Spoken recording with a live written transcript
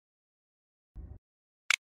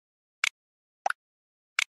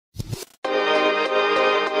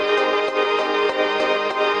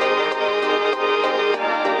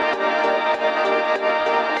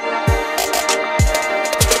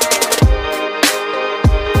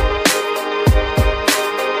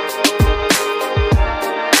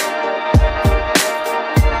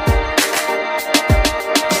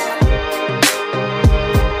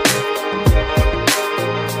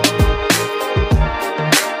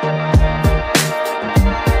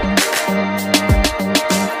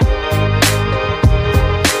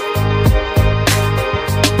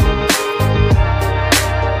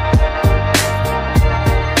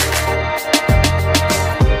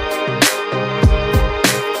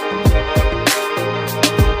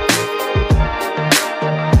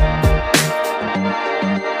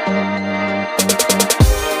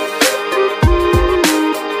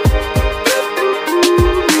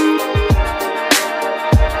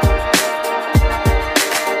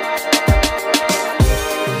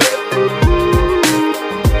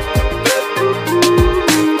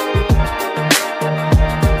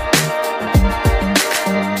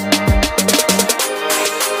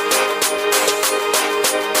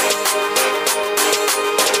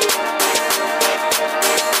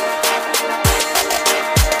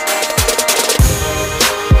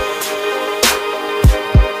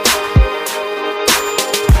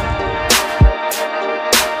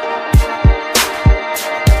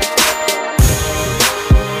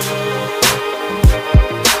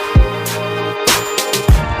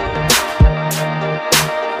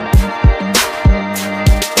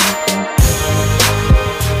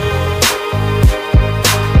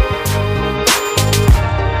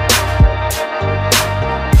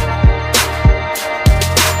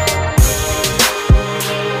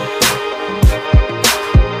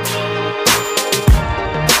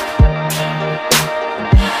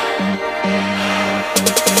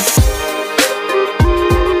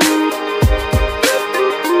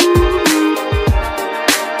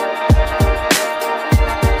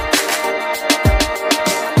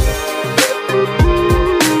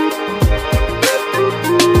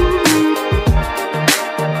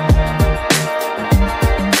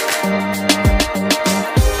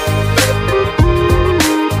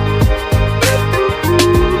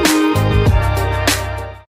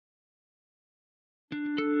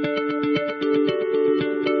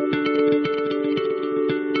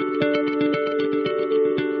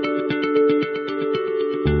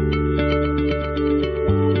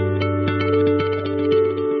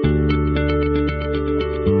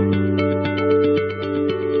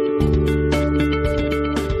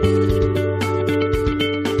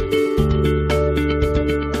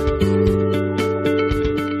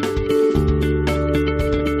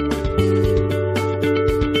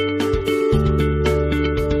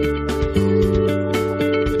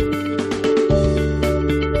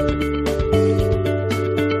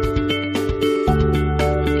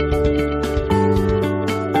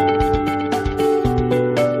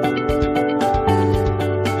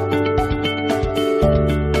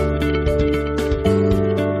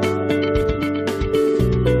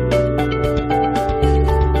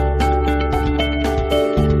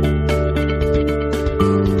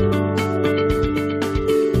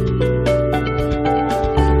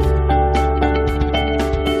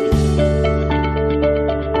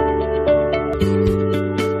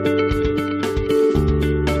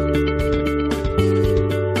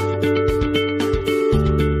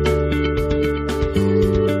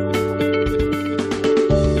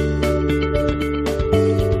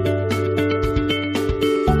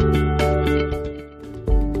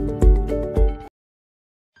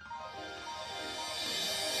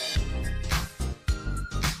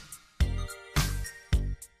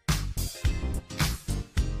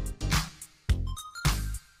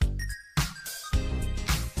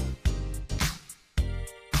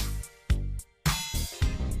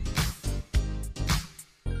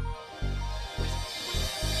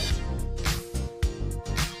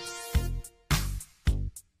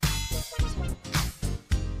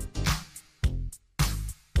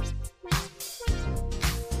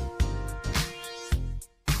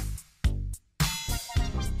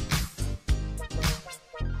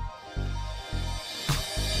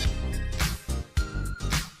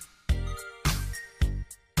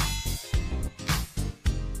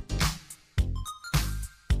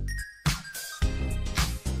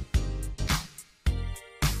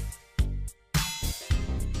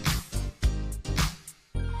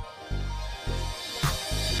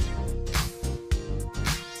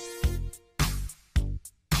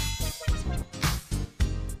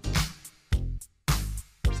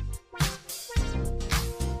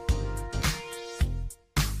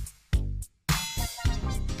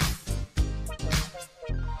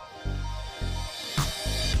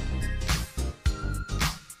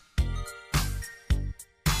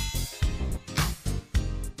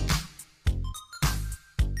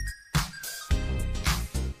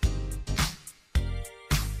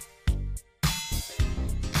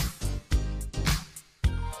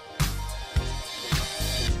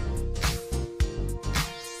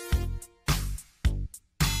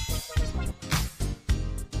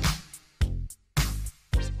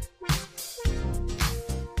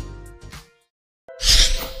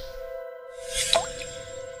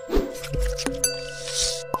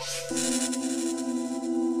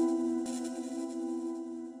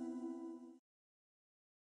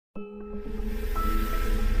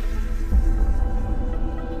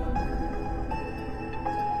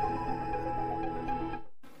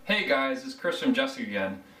guys, it's Chris from Jestik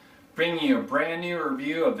again, bringing you a brand new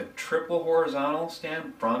review of the triple horizontal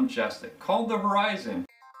stand from Jestik called the Horizon.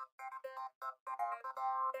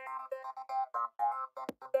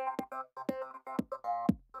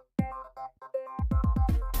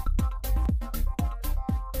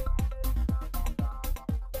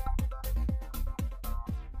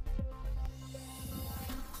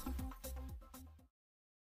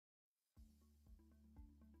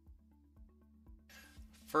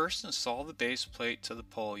 First, install the base plate to the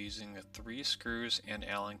pole using the 3 screws and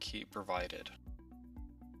Allen key provided.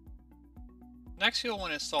 Next, you'll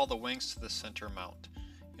want to install the wings to the center mount.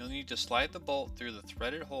 You'll need to slide the bolt through the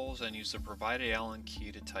threaded holes and use the provided Allen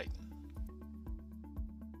key to tighten.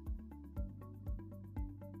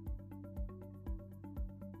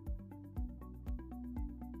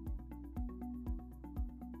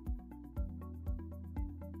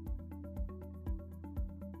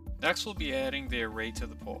 Next, we'll be adding the array to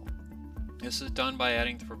the pole. This is done by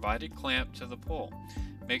adding the provided clamp to the pole.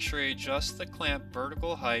 Make sure you adjust the clamp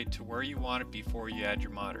vertical height to where you want it before you add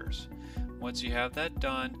your monitors. Once you have that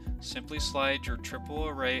done, simply slide your triple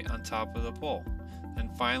array on top of the pole.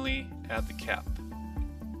 Then finally, add the cap.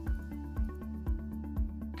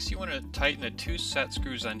 Next, you want to tighten the 2 set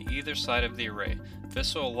screws on either side of the array.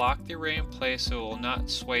 This will lock the array in place so it will not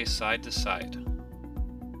sway side to side.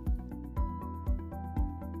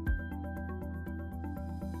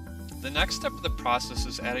 The next step of the process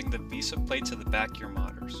is adding the VISA plate to the back of your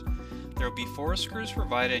monitors. There will be 4 screws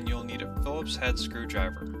provided and you'll need a Phillips head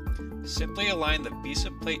screwdriver. Simply align the VISA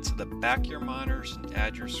plate to the back of your monitors and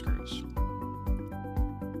add your screws.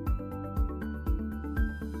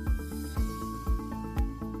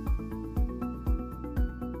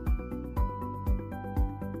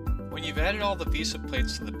 When you've added all the VISA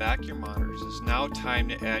plates to the back of your monitors, it is now time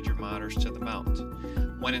to add your monitors to the mount.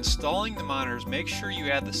 When installing the monitors, make sure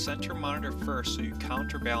you add the center monitor first so you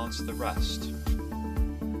counterbalance the rest.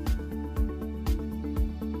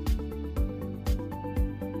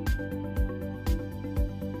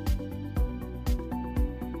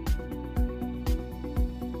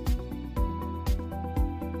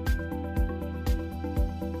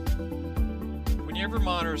 When you have your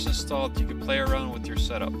monitors installed, you can play around with your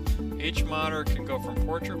setup. Each monitor can go from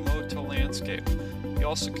portrait mode to landscape. You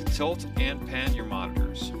also can tilt and pan your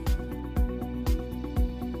monitors.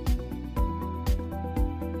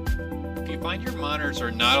 If you find your monitors are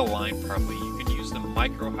not aligned properly, you can use the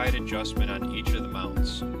micro height adjustment on each of the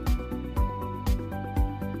mounts.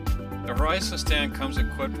 The Horizon stand comes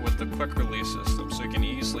equipped with the quick release system, so you can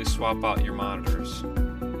easily swap out your monitors.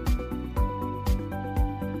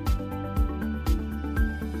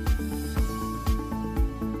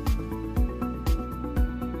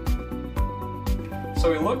 So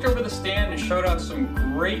we looked over the stand and showed off some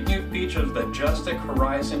great new features of the Jestik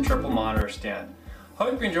Horizon triple monitor stand.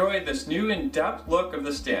 Hope you enjoyed this new in-depth look of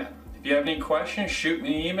the stand. If you have any questions, shoot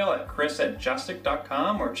me an email at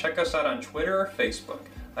chris@jestik.com or check us out on Twitter or Facebook.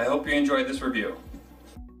 I hope you enjoyed this review.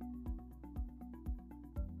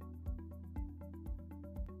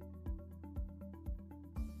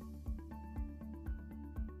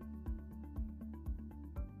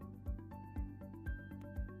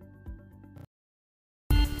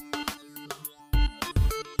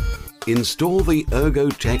 Install the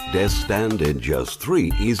ErgoTech desk stand in just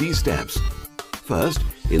 3 easy steps. First,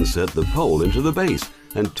 insert the pole into the base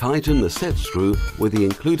and tighten the set screw with the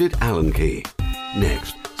included Allen key.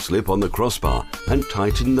 Next, slip on the crossbar and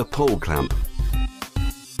tighten the pole clamp.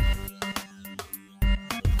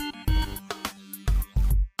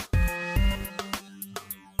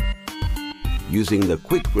 Using the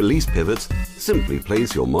quick release pivots, simply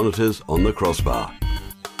place your monitors on the crossbar.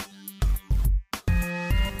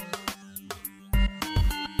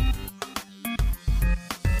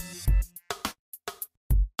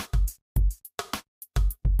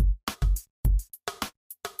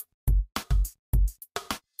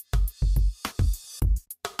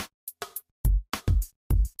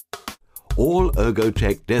 All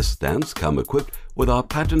ErgoTech desk stands come equipped with our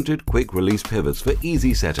patented quick release pivots for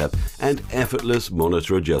easy setup and effortless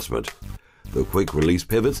monitor adjustment. The quick release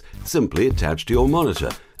pivots simply attach to your monitor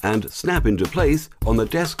and snap into place on the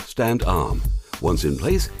desk stand arm. Once in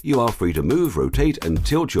place, you are free to move, rotate and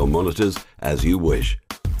tilt your monitors as you wish.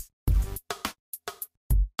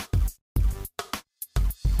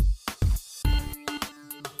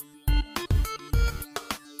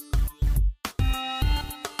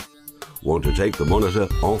 Want to take the monitor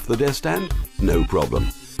off the desk stand? No problem.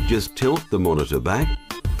 Just tilt the monitor back,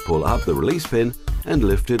 pull up the release pin and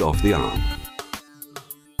lift it off the arm.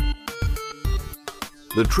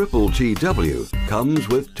 The Triple TW comes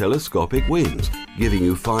with telescopic wings giving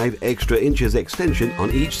you 5 extra inches extension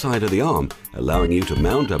on each side of the arm, allowing you to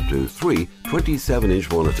mount up to 3 27-inch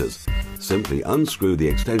monitors. Simply unscrew the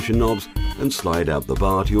extension knobs and slide out the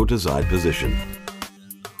bar to your desired position.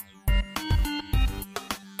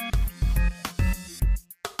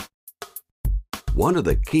 One of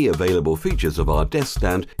the key available features of our desk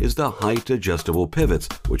stand is the height adjustable pivots,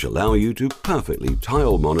 which allow you to perfectly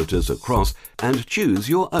tile monitors across and choose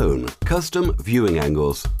your own custom viewing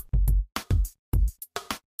angles.